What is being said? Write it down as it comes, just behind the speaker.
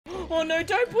Oh no,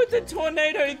 don't put the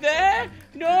tornado there!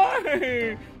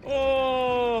 No!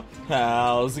 Oh,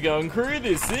 how's it going, crew?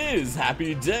 This is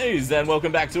Happy Days, and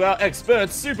welcome back to our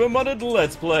expert super modded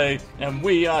Let's Play. And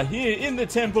we are here in the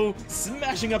temple,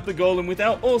 smashing up the golem with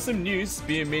our awesome new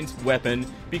spearmint weapon,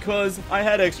 because I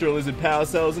had extra lizard power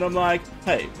cells, and I'm like,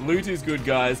 hey, loot is good,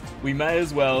 guys. We may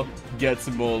as well get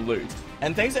some more loot.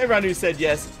 And thanks to everyone who said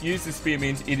yes, use the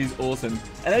spearmint, it is awesome.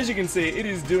 And as you can see, it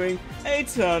is doing a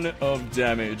ton of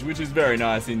damage, which is very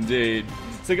nice indeed.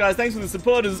 So guys, thanks for the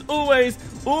support as always.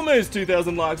 Almost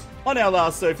 2,000 likes on our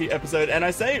last Sophie episode, and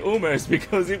I say almost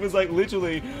because it was like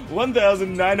literally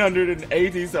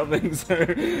 1,980 something,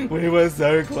 so we were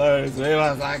so close,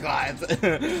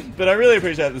 But I really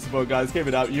appreciate the support, guys. Keep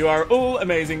it up. You are all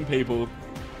amazing people.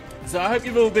 So I hope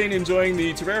you've all been enjoying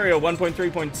the Terraria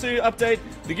 1.3.2 update.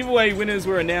 The giveaway winners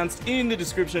were announced in the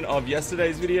description of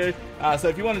yesterday's video, so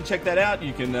if you want to check that out,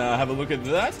 you can have a look at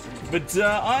that. But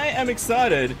I am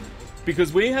excited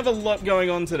because we have a lot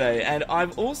going on today, and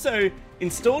I've also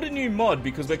installed a new mod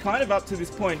because we're kind of up to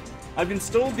this point. I've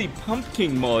installed the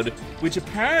Pumpking Mod, which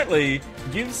apparently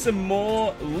gives some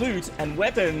more loot and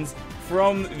weapons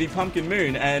from the Pumpkin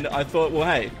Moon, and I thought, well,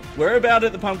 hey, we're about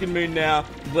at the Pumpkin Moon now,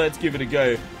 let's give it a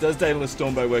go. Does Daedalus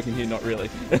Stormbow work in here? Not really.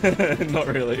 Not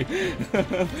really.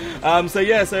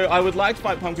 So I would like to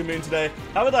fight Pumpkin Moon today.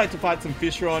 I would like to fight some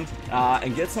Fishron,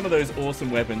 and get some of those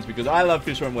awesome weapons, because I love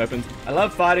Fishron weapons. I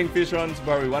love fighting Fishron, it's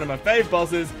probably one of my fave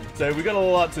bosses, so we got a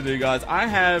lot to do, guys. I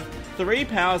have 3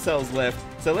 power cells left,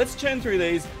 so let's churn through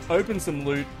these, open some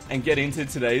loot, and get into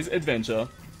today's adventure.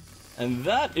 And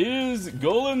that is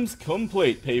Golems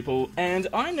complete, people. And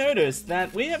I noticed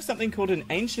that we have something called an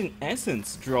Ancient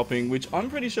Essence dropping, which I'm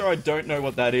pretty sure I don't know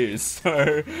what that is.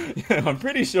 So, yeah, I'm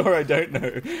pretty sure I don't know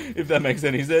if that makes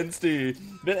any sense to you.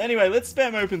 But anyway, let's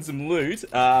spam open some loot.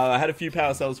 I had a few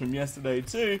power cells from yesterday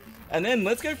too. And then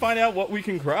let's go find out what we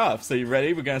can craft. So you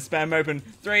ready? We're going to spam open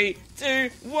 3, 2,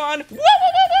 1.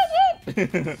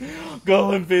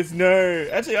 Golem Fist, no.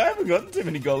 Actually, I haven't gotten too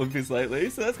many Golem Fists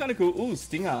lately, so that's kind of cool. Ooh,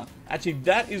 Stinger. Actually,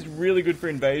 that is really good for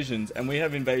invasions, and we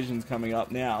have invasions coming up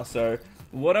now. So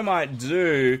what I might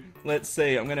do, let's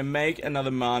see. I'm going to make another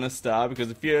mana star,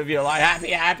 because a few of you are like,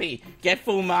 Happy, get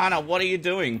full mana. What are you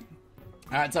doing?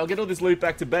 Alright, so I'll get all this loot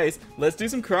back to base. Let's do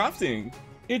some crafting.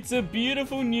 It's a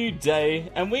beautiful new day,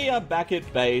 and we are back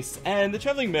at base, and the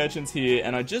Traveling Merchant's here,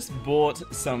 and I just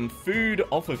bought some food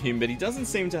off of him, but he doesn't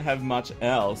seem to have much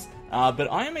else. But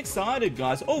I am excited,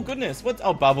 guys. Oh, goodness. What?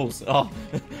 Oh, bubbles. Oh,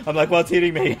 I'm like, what's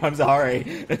hitting me? I'm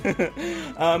sorry.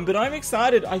 But I'm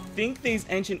excited. I think these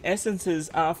Ancient Essences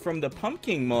are from the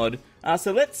Pumpking Mod.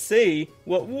 So let's see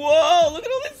what... Whoa, look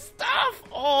at all this stuff.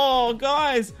 Oh,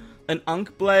 guys. An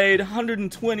Unk Blade,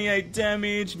 128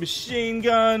 damage, machine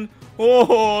gun.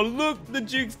 Oh, look, the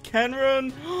Duke's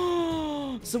Canron.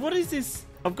 So what is this?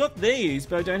 I've got these,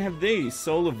 but I don't have these.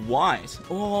 Soul of White.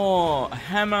 Oh, a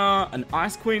hammer, an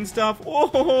Ice Queen stuff.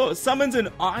 Oh, summons an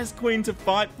Ice Queen to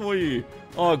fight for you.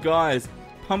 Oh, guys.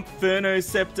 Pumpferno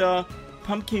Scepter,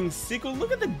 Pumpkin Sickle.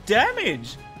 Look at the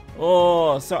damage.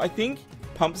 Oh, so I think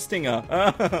Pump Stinger.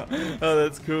 Oh,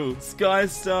 that's cool. Sky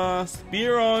Star,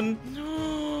 Spearon.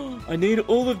 I need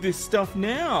all of this stuff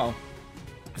now.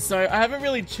 So I haven't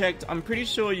really checked. I'm pretty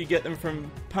sure you get them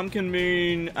from Pumpkin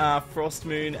Moon, Frost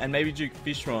Moon, and maybe Duke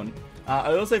Fishron.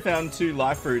 I also found 2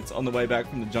 life fruits on the way back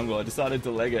from the jungle. I decided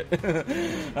to leg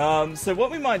it. So what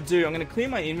we might do, I'm going to clear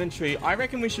my inventory. I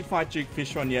reckon we should fight Duke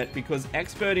Fishron yet, because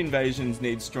expert invasions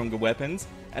need stronger weapons.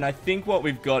 And I think what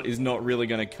we've got is not really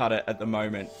going to cut it at the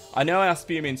moment. I know our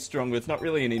Spearmint's strong, but it's not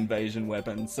really an invasion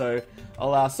weapon. So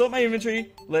I'll sort my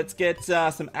inventory. Let's get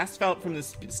some asphalt from the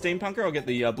Steampunker. I'll get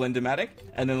the Blendermatic.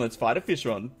 And then let's fight a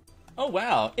Fishron. Oh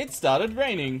wow, it started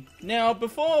raining. Now,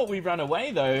 before we run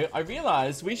away though, I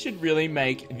realized we should really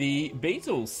make the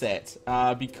Beetle set,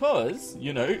 because,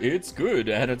 you know, it's good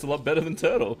and it's a lot better than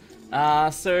Turtle.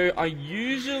 So I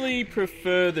usually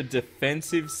prefer the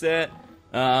defensive set,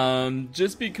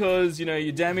 just because, you know,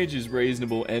 your damage is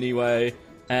reasonable anyway,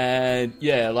 and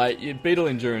yeah, like, your Beetle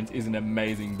Endurance is an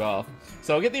amazing buff.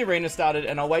 So I'll get the arena started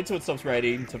and I'll wait till it stops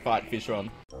raining to fight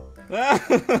Fishron. I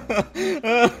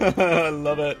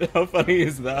love it. How funny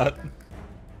is that?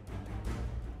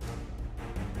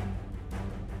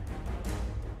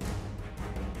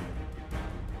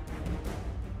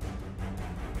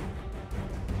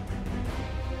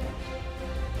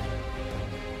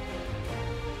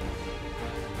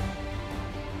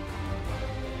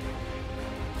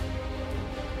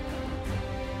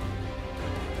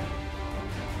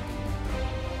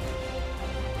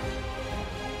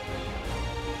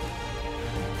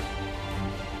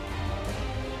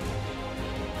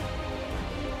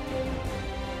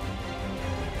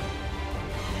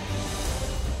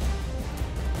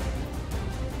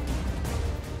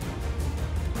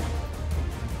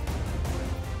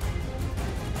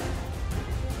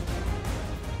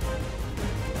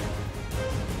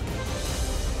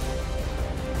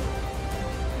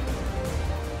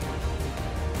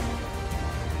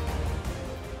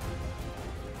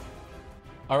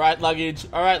 Alright, Luggage.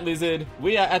 Alright, Lizard.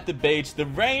 We are at the beach. The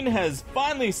rain has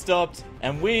finally stopped,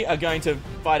 and we are going to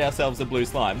fight ourselves a blue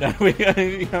slime. No, we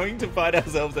are going to fight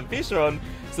ourselves a Fishron.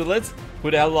 So let's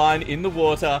put our line in the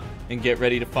water and get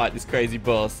ready to fight this crazy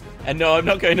boss. And no, I'm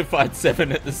not going to fight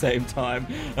 7 at the same time,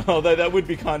 although that would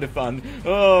be kind of fun.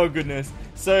 Oh, goodness.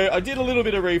 So I did a little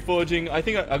bit of reforging. I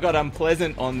think I got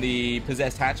Unpleasant on the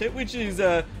Possessed Hatchet, which is,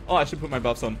 oh, I should put my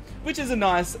buffs on, which is a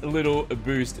nice little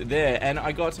boost there. And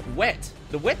I got Wet,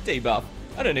 the Wet debuff.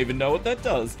 I don't even know what that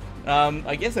does.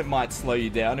 I guess it might slow you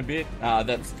down a bit.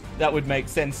 That would make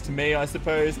sense to me, I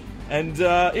suppose. And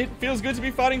it feels good to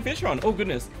be fighting Fishron. Oh,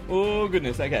 goodness. Oh,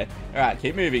 goodness. Okay. All right,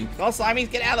 keep moving. Oh, Slimies,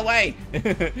 get out of the way.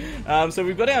 So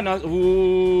we've got our nice...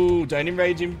 Ooh, don't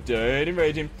enrage him. Don't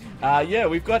enrage him. Yeah,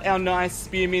 we've got our nice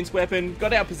Spearmint weapon.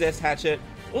 Got our Possessed Hatchet.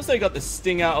 Also got the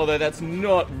Stinger, although that's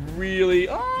not really...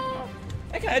 Oh,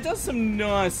 okay, it does some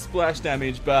nice splash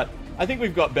damage, but I think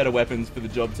we've got better weapons for the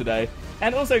job today.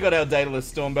 And also got our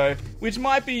Daedalus Stormbow, which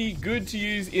might be good to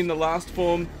use in the last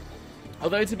form.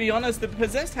 Although, to be honest, the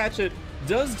Possessed Hatchet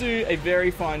does do a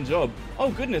very fine job. Oh,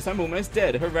 goodness, I'm almost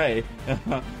dead. Hooray.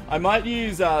 I might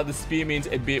use the Spearmint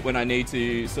a bit when I need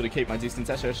to sort of keep my distance.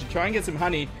 Actually, I should try and get some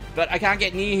honey, but I can't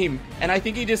get near him. And I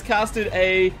think he just casted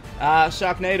a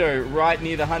Sharknado right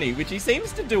near the honey, which he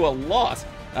seems to do a lot.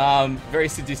 Very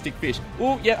sadistic fish.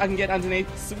 Oh, yeah, I can get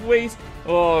underneath. Sweet.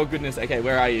 Oh, goodness. Okay,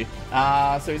 where are you?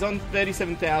 So he's on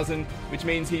 37,000, which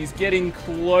means he's getting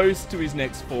close to his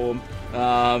next form.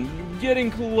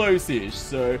 Getting close-ish.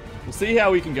 So we'll see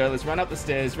how we can go. Let's run up the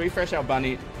stairs, refresh our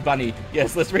bunny.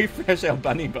 Yes, let's refresh our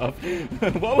bunny buff.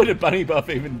 What would a bunny buff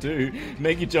even do?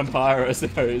 Make you jump higher, I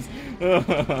suppose.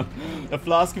 A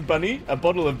flask of bunny? A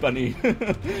bottle of bunny.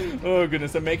 Oh,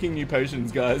 goodness. I'm making new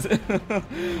potions, guys.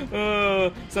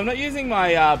 So I'm not using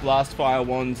my Blast Fire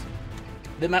wand.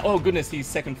 Oh, goodness, he's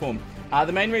second form.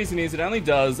 The main reason is it only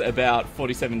does about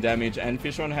 47 damage, and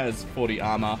Fishron has 40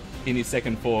 armor in his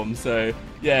second form, so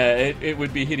yeah, it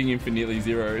would be hitting him for nearly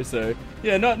 0, so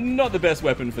yeah, not the best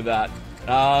weapon for that.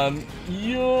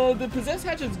 The Possessed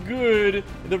Hatchet's good.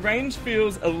 The range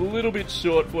feels a little bit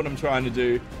short for what I'm trying to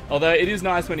do, although it is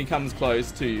nice when he comes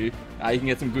close to you. You can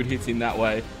get some good hits in that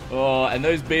way. Oh, and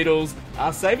those beetles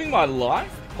are saving my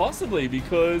life, possibly,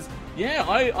 because yeah,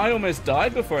 I almost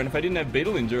died before, and if I didn't have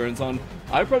beetle endurance on,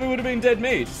 I probably would have been dead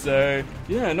meat. So,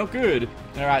 yeah, not good.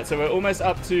 Alright, so we're almost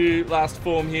up to last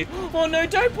form here. Oh, no,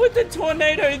 don't put the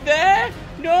tornado there!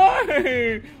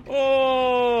 No!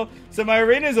 Oh! So my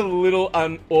arena is a little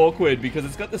awkward because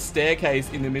it's got the staircase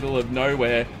in the middle of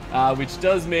nowhere, which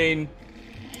does mean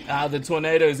the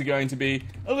tornadoes are going to be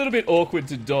a little bit awkward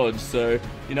to dodge. So,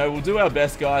 you know, we'll do our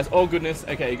best, guys. Oh, goodness.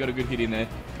 Okay, you got a good hit in there.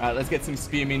 Alright, let's get some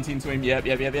Spearmint into him. Yep,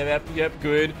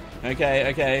 good.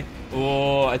 Okay.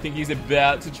 Oh, I think he's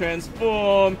about to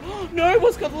transform. No,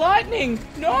 what's got lightning?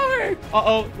 No!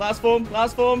 Uh-oh, last form.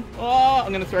 Oh,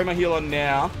 I'm gonna throw my heal on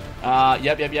now.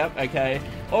 Yep, okay.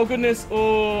 Oh, goodness.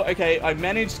 Oh, okay, I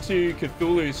managed to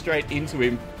Cthulhu straight into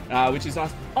him, which is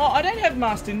nice. Oh, I don't have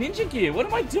Master Ninja Gear. What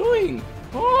am I doing?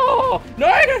 Oh, no.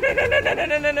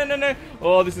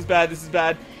 Oh, this is bad.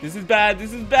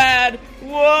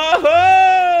 Whoa!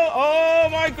 Oh,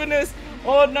 my goodness.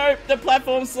 Oh, no, the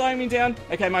platform's slowing me down.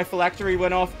 Okay, my phylactery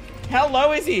went off. How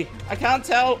low is he? I can't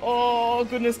tell. Oh,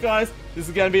 goodness, guys. This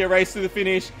is going to be a race to the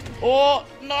finish. Oh,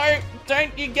 no.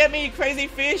 Don't you get me, you crazy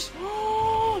fish.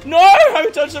 Oh, no, I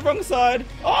touched the wrong side.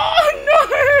 Oh,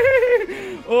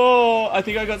 no. Oh, I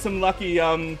think I got some lucky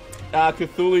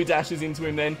Cthulhu dashes into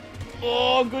him then.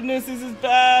 Oh, goodness, this is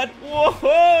bad.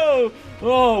 Whoa.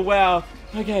 Oh, wow.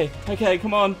 Okay,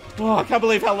 come on. Oh, I can't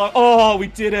believe how long. Oh, we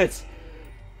did it.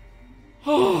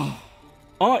 Oh,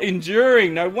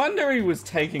 enduring. No wonder he was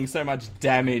taking so much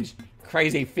damage.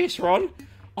 Crazy Fishron.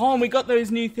 Oh, and we got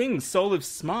those new things. Soul of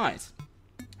Smite.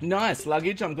 Nice,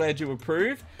 Luggage. I'm glad you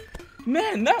approve.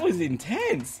 Man, that was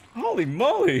intense. Holy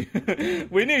moly.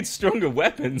 We need stronger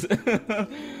weapons.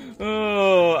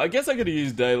 Oh, I guess I could have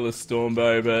used Daedalus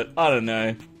Stormbow, but I don't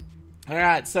know.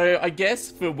 Alright, so I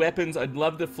guess for weapons, I'd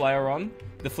love the Flare-On.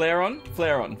 The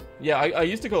Flare-On. Yeah, I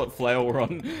used to call it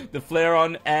Flail-On. The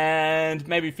Flare-On, and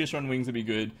maybe Fishron Wings would be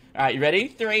good. Alright, you ready?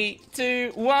 3,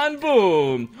 2, 1,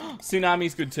 boom!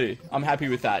 Tsunami's good too. I'm happy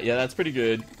with that. Yeah, that's pretty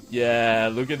good. Yeah,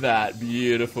 look at that.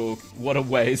 Beautiful. What a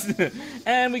waste.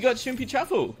 And we got Shrimpy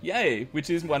Truffle. Yay.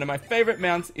 Which is one of my favorite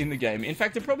mounts in the game. In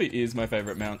fact, it probably is my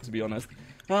favorite mount, to be honest.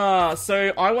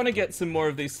 So I want to get some more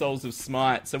of these Souls of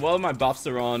Smite. So while my buffs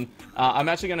are on, I'm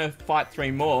actually going to fight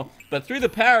 3 more. But through the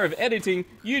power of editing,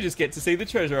 you just get to see the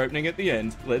treasure opening at the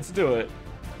end. Let's do it.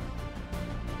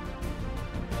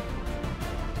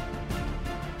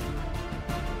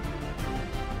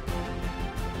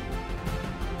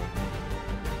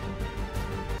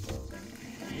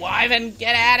 Wyvern,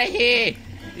 get out of here!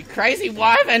 You crazy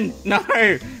Wyvern! No!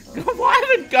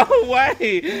 Wyvern, go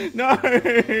away! No!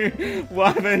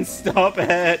 Wyvern, stop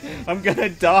it! I'm gonna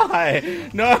die!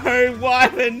 No!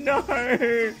 Wyvern, no!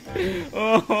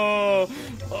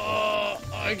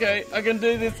 Okay, I can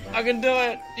do this. I can do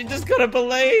it. You just gotta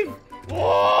believe.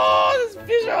 Oh, there's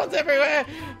fish rods everywhere.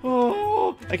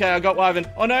 Oh, okay, I got Wyvern.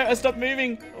 Oh no, I stopped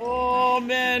moving. Oh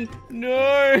man,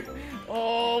 no.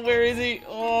 Oh, where is he?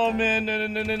 Oh man, no.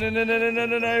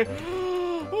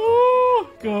 Oh,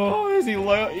 God, is he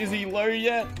low? Is he low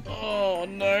yet? Oh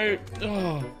no.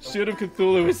 Oh, Shield of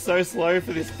Cthulhu is so slow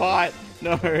for this fight.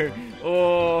 No.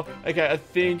 Oh, okay. I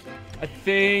think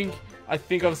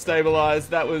I've stabilized.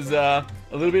 That was a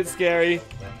little bit scary,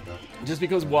 just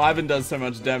because Wyvern does so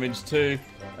much damage too.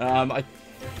 I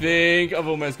think I've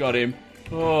almost got him.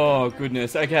 Oh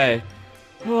goodness. Okay.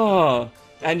 Oh,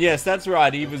 and yes, that's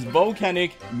right. He was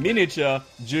volcanic miniature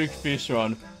Duke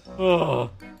Fishron. Oh,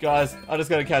 guys, I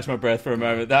just gotta catch my breath for a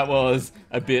moment. That was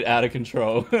a bit out of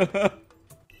control.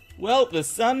 Well, the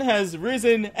sun has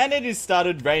risen and it has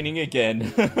started raining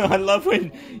again. I love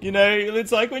when, you know,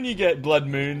 it's like when you get blood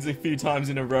moons a few times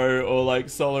in a row or like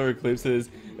solar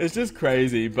eclipses. It's just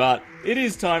crazy, but it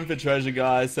is time for treasure,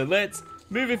 guys. So let's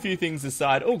move a few things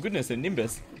aside. Oh, goodness, a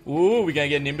Nimbus. Ooh, we're gonna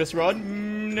get a Nimbus rod?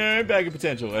 No, bag of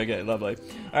potential. Okay, lovely.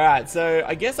 Alright, so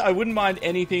I guess I wouldn't mind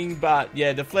anything, but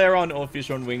yeah, the Flare-On or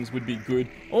Fishron wings would be good.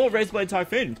 Or Razorblade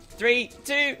Typhoon. 3,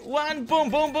 2, 1, boom,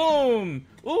 boom, boom!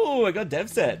 Ooh, I got Dev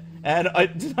Set. And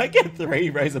did I get 3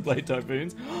 Razorblade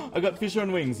Typhoons? I got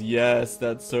Fishron wings. Yes,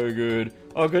 that's so good.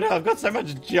 Oh, good, I've got so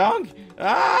much junk.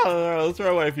 I'll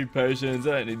throw away a few potions.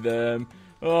 I don't need them.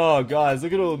 Oh, guys,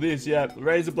 look at all this. Yeah,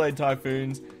 Razorblade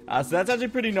Typhoons. So that's actually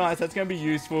pretty nice. That's going to be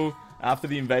useful for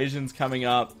the invasions coming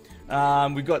up.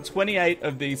 We've got 28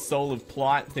 of these Soul of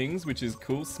Plight things, which is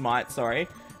cool. Smite, sorry.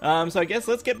 So I guess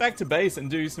let's get back to base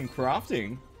and do some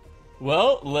crafting.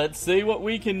 Well, let's see what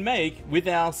we can make with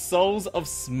our Souls of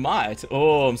Smite.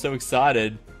 Oh, I'm so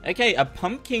excited. Okay, a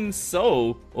Pumpkin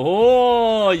Soul.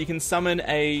 Oh, you can summon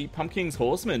a Pumpkin's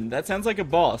Horseman. That sounds like a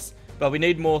boss, but we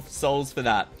need more souls for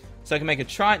that. So I can make a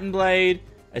Triton Blade,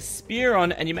 a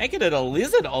Spearon, and you make it at a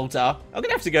Lizard Altar. I'm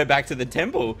gonna have to go back to the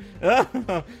temple.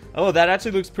 Oh, that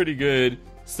actually looks pretty good.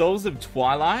 Souls of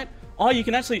Twilight. Oh, you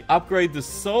can actually upgrade the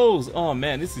souls. Oh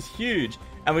man, this is huge.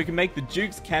 And we can make the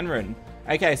Duke's Canron.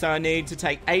 Okay, so I need to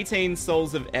take 18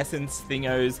 Souls of Essence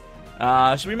thingos.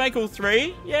 Should we make all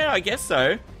 3? Yeah, I guess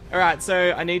so. Alright,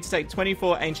 so I need to take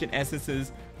 24 Ancient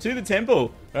Essences to the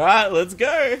temple. Alright, let's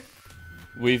go.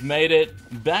 We've made it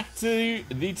back to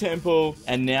the temple,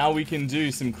 and now we can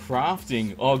do some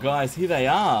crafting. Oh, guys, here they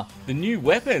are. The new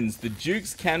weapons. The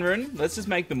Duke's Canron. Let's just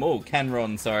make them all.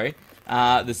 Canron, sorry.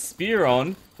 The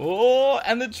Spearon. Oh,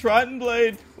 and the Triton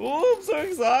Blade. Oh, I'm so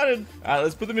excited. Alright,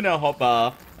 let's put them in our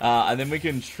hotbar, and then we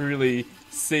can truly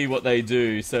see what they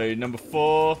do. So, number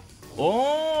 4.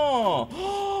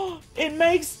 Oh, it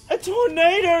makes a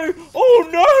tornado. Oh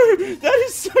no, that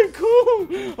is so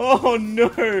cool. Oh no,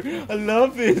 I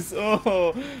love this.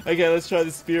 Oh, okay, let's try the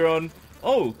Spearon.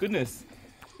 Oh goodness,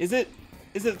 is it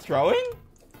throwing?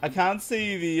 I can't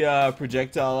see the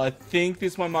projectile. I think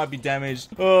this one might be damaged.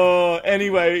 Oh,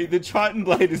 anyway, the Triton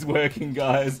Blade is working,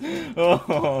 guys.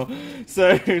 Oh,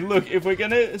 so look, if we're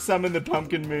gonna summon the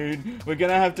Pumpkin Moon, we're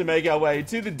gonna have to make our way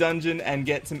to the dungeon and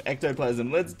get some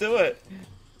ectoplasm. Let's do it.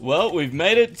 Well, we've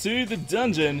made it to the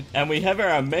dungeon, and we have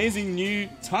our amazing new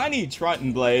tiny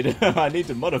Triton Blade. I need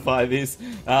to modify this,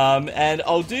 and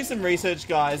I'll do some research,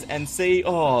 guys, and see.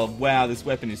 Oh, wow, this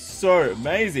weapon is so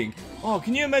amazing. Oh,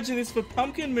 can you imagine this for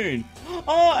Pumpkin Moon?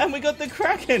 Oh, and we got the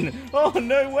Kraken. Oh,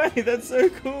 no way, that's so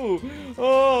cool.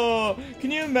 Oh, can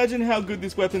you imagine how good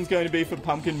this weapon's going to be for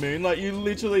Pumpkin Moon? Like, you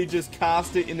literally just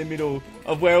cast it in the middle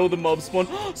of where all the mobs spawn.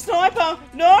 Oh, Sniper!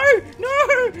 No!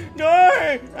 No!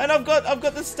 No! And I've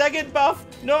got the staggered buff.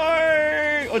 No!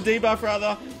 Or debuff,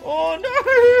 rather. Oh,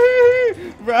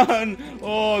 no! Run!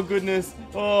 Oh, goodness.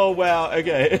 Oh, wow.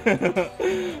 Okay.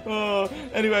 Oh,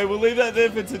 anyway, we'll leave that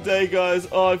there for today, guys.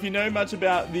 Oh, if you know much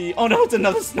about the... Oh, no, it's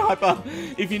another sniper.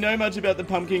 If you know much about the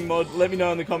Pumpking Mod, let me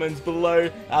know in the comments below.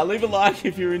 Leave a like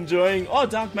if you're enjoying... Oh,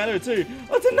 Dark Matter, too.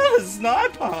 Oh, it's another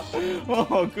sniper.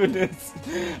 Oh, goodness.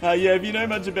 Yeah, if you know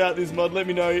much about this mod, let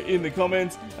me know in the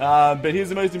comments. But here's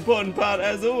the most important part,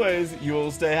 as always. You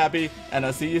all stay happy, and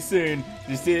I'll see you soon.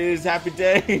 This is Happy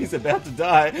Days, about to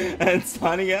die, and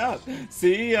signing out.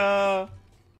 See ya.